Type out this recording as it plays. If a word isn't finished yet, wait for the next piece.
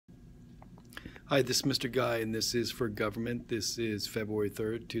Hi, this is Mr. Guy, and this is for government. This is February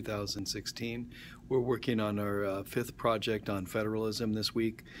 3rd, 2016. We're working on our fifth project on federalism this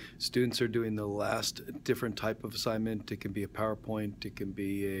week. Students are doing the last different type of assignment. It can be a PowerPoint, it can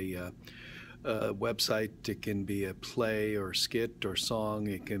be a website, it can be a play or skit or song,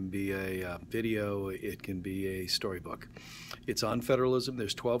 it can be a video, it can be a storybook. It's on federalism.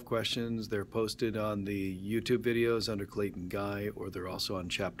 There's 12 questions. They're posted on the YouTube videos under Clayton Guy, or they're also on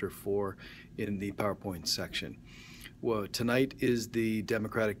Chapter 4 in the PowerPoint section. Well, tonight is the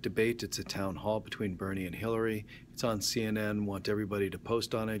Democratic debate. It's a town hall between Bernie and Hillary. It's on CNN. Want everybody to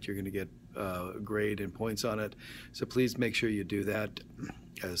post on it. You're going to get a grade and points on it. So please make sure you do that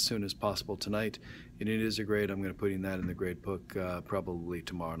as soon as possible tonight. And it is a grade. I'm going to put in that in the grade book probably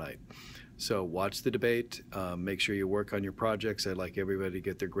tomorrow night. So watch the debate. Make sure you work on your projects. I'd like everybody to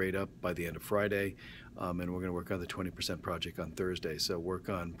get their grade up by the end of Friday. And we're going to work on the 20% project on Thursday. So work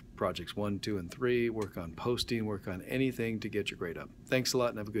on projects 1, 2, and 3. Work on posting. Work on anything to get your grade up. Thanks a lot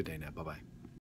and have a good day now. Bye-bye.